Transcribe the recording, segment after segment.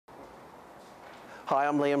Hi,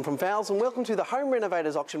 I'm Liam from Fowles and welcome to the Home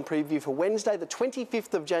Renovators auction preview for Wednesday the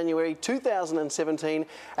 25th of January 2017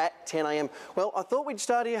 at 10 a.m. Well, I thought we'd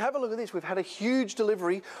start here. Have a look at this. We've had a huge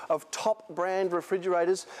delivery of top brand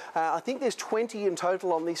refrigerators. I think there's 20 in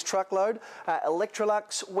total on this truckload.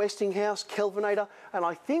 Electrolux, Westinghouse, Kelvinator, and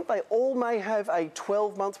I think they all may have a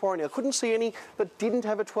 12-month warranty. I couldn't see any that didn't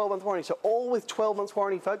have a 12-month warranty, so all with 12 months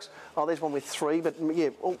warranty, folks. Oh, there's one with 3, but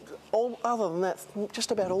yeah, all other than that,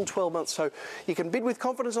 just about all 12 months. So you can bid with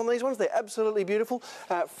confidence on these ones. They're absolutely beautiful.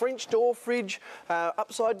 French door fridge,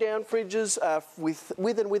 upside down fridges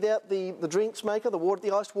with and without the drinks maker,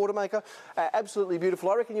 the iced water maker. Absolutely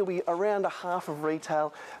beautiful. I reckon you'll be around a half of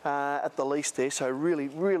retail at the least there. So really,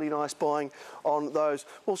 really nice buying on those.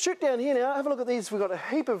 Well, shoot down here now. Have a look at these. We've got a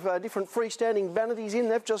heap of different freestanding vanities in.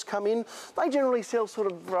 They've just come in. They generally sell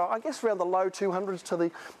sort of, I guess, around the low 200s to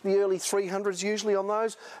the early 300s usually on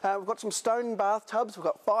those. We've got some stone bathtubs. We've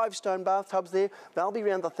got 5 stone bathtubs there. They'll be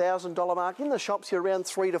around the $1,000 mark. In the shops, you're around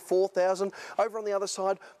 $3,000 to $4,000. Over on the other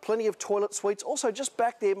side, plenty of toilet suites. Also, just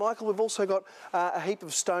back there, Michael, we've also got a heap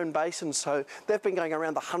of stone basins. So they've been going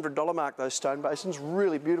around the $100 mark, those stone basins.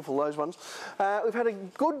 Really beautiful, those ones. We've had a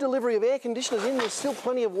good delivery of air conditioners in. There's still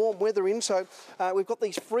plenty of warm weather in. So we've got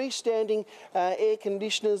these freestanding air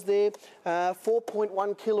conditioners there,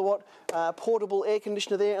 4.1 kilowatt portable air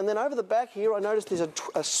conditioner there. And then over the back here, I noticed there's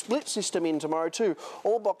a split system in tomorrow too,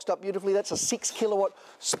 all boxed up beautifully. That's a 6 kilowatt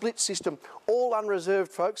split system, all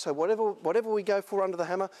unreserved, folks. So whatever we go for under the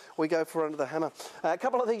hammer, we go for under the hammer. A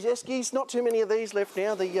couple of these Eskies, not too many of these left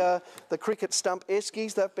now. The cricket stump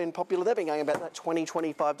Eskies, they've been popular. They've been going about that $20,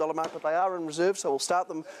 $25 mark, but they are in reserve, so we'll start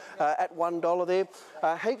them at $1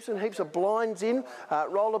 there. Heaps and heaps of blinds in,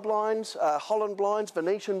 roller blinds, Holland blinds,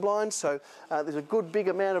 Venetian blinds. So there's a good big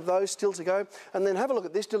amount of those still to go. And then have a look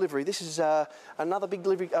at this delivery. This is another big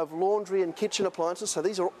delivery of laundry and kitchen appliances. So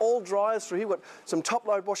these are all dryers through here. We've got some top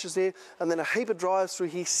load washers there, and then a heap of dryers through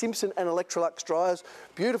here. Simpson and Electrolux dryers.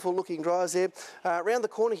 Beautiful looking dryers there. Around the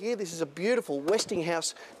corner here, this is a beautiful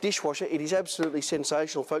Westinghouse dishwasher. It is absolutely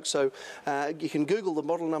sensational, folks. So you can Google the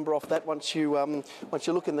model number off that once you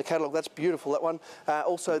look in the catalogue. That's beautiful, that one.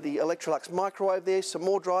 Also the Electrolux microwave there. Some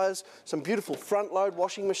more dryers. Some beautiful front load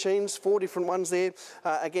washing machines. 4 different ones there.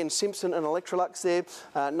 Again, Simpson and Electrolux there.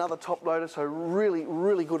 Another top loader. So really,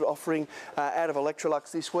 really good offering out of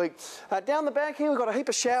Electrolux this week. Down the back here, we've got a heap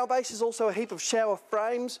of shower bases, also a heap of shower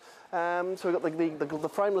frames. So we've got the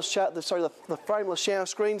frameless shower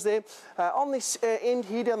screens there. On this end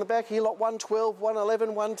here, down the back here, lot 112,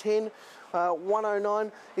 111, 110,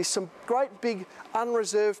 109 is some great big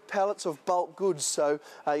unreserved pallets of bulk goods. So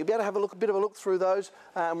you'll be able to have a bit of a look through those,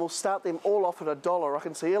 and we'll start them all off at $1. I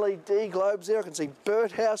can see LED globes there. I can see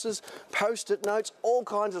birdhouses, post-it notes, all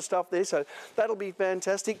kinds of stuff there. So that'll be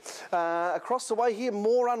fantastic. Across the way here,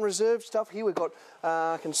 more unreserved stuff. Here we've got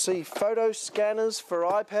I can see photo scanners for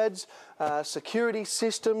iPads, security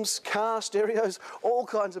systems, car stereos, all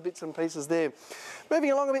kinds of bits and pieces there.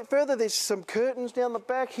 Moving along a bit further, there's some curtains down the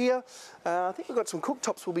back here. I think we've got some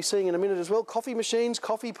cooktops we'll be seeing in a minute as well. Coffee machines,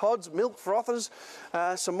 coffee pods, milk frothers,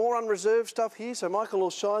 some more unreserved stuff here. So Michael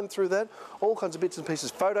will shine through that. All kinds of bits and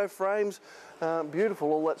pieces, photo frames,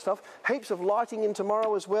 beautiful, all that stuff. Heaps of lighting in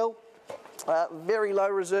tomorrow as well. Very low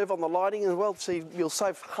reserve on the lighting as well. So you'll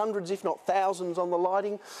save hundreds, if not thousands, on the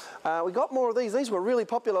lighting. We got more of these. These were really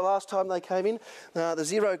popular last time they came in. The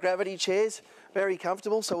zero gravity chairs. Very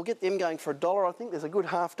comfortable, so we'll get them going for $1. I think there's a good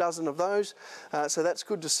half dozen of those, so that's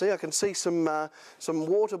good to see. I can see some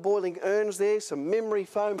water boiling urns there, some memory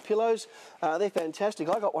foam pillows. They're fantastic.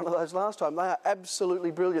 I got one of those last time. They are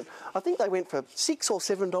absolutely brilliant. I think they went for $6 or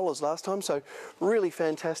 $7 last time, so really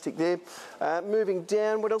fantastic there. Moving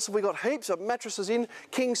down, what else have we got? Heaps of mattresses in,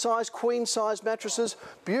 king size, queen size mattresses,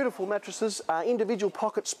 beautiful mattresses, individual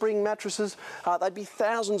pocket spring mattresses. They'd be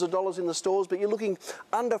thousands of dollars in the stores, but you're looking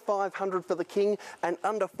under $500 for the king and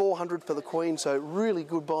under $400 for the queen, so really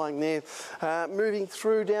good buying there. Moving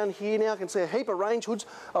through down here now, I can see a heap of range hoods,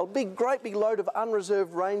 a great big load of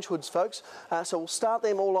unreserved range hoods, folks. So we'll start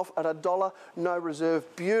them all off at $1, no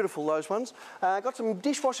reserve. Beautiful, those ones. Got some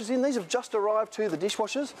dishwashers in. These have just arrived to the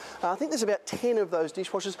dishwashers. I think there's about 10 of those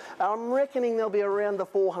dishwashers. I'm reckoning they'll be around the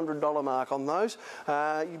 $400 mark on those.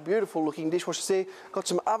 Beautiful looking dishwashers there. Got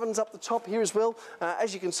some ovens up the top here as well.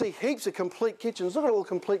 As you can see, heaps of complete kitchens. Look at all the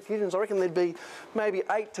complete kitchens. I reckon there'd be maybe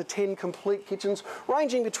 8 to 10 complete kitchens,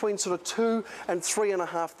 ranging between sort of $2,000 and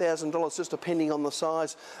 $3,500, just depending on the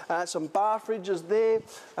size. Some bar fridges there.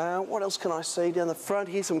 What else can I see down the front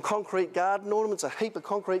here? Some concrete garden ornaments, a heap of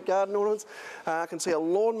concrete garden ornaments. I can see a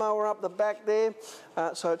lawnmower up the back there.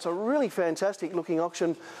 So it's a really fantastic looking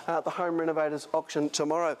auction, the Home Renovators auction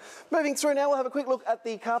tomorrow. Moving through now, we'll have a quick look at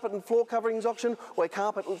the carpet and floor coverings auction, where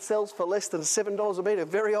carpet sells for less than $7 a metre.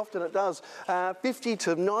 Very often it does. 50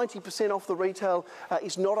 to 90% off the retail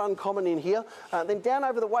is not uncommon in here. Then down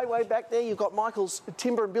over the way back there, you've got Michael's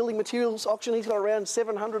timber and building materials auction. He's got around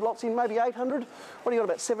 700 lots in, maybe 800. What do you got,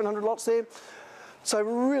 about 700 lots there? So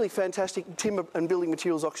really fantastic timber and building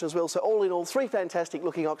materials auction as well. So all in all, 3 fantastic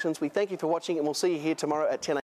looking auctions. We thank you for watching, and we'll see you here tomorrow at 10 a.m.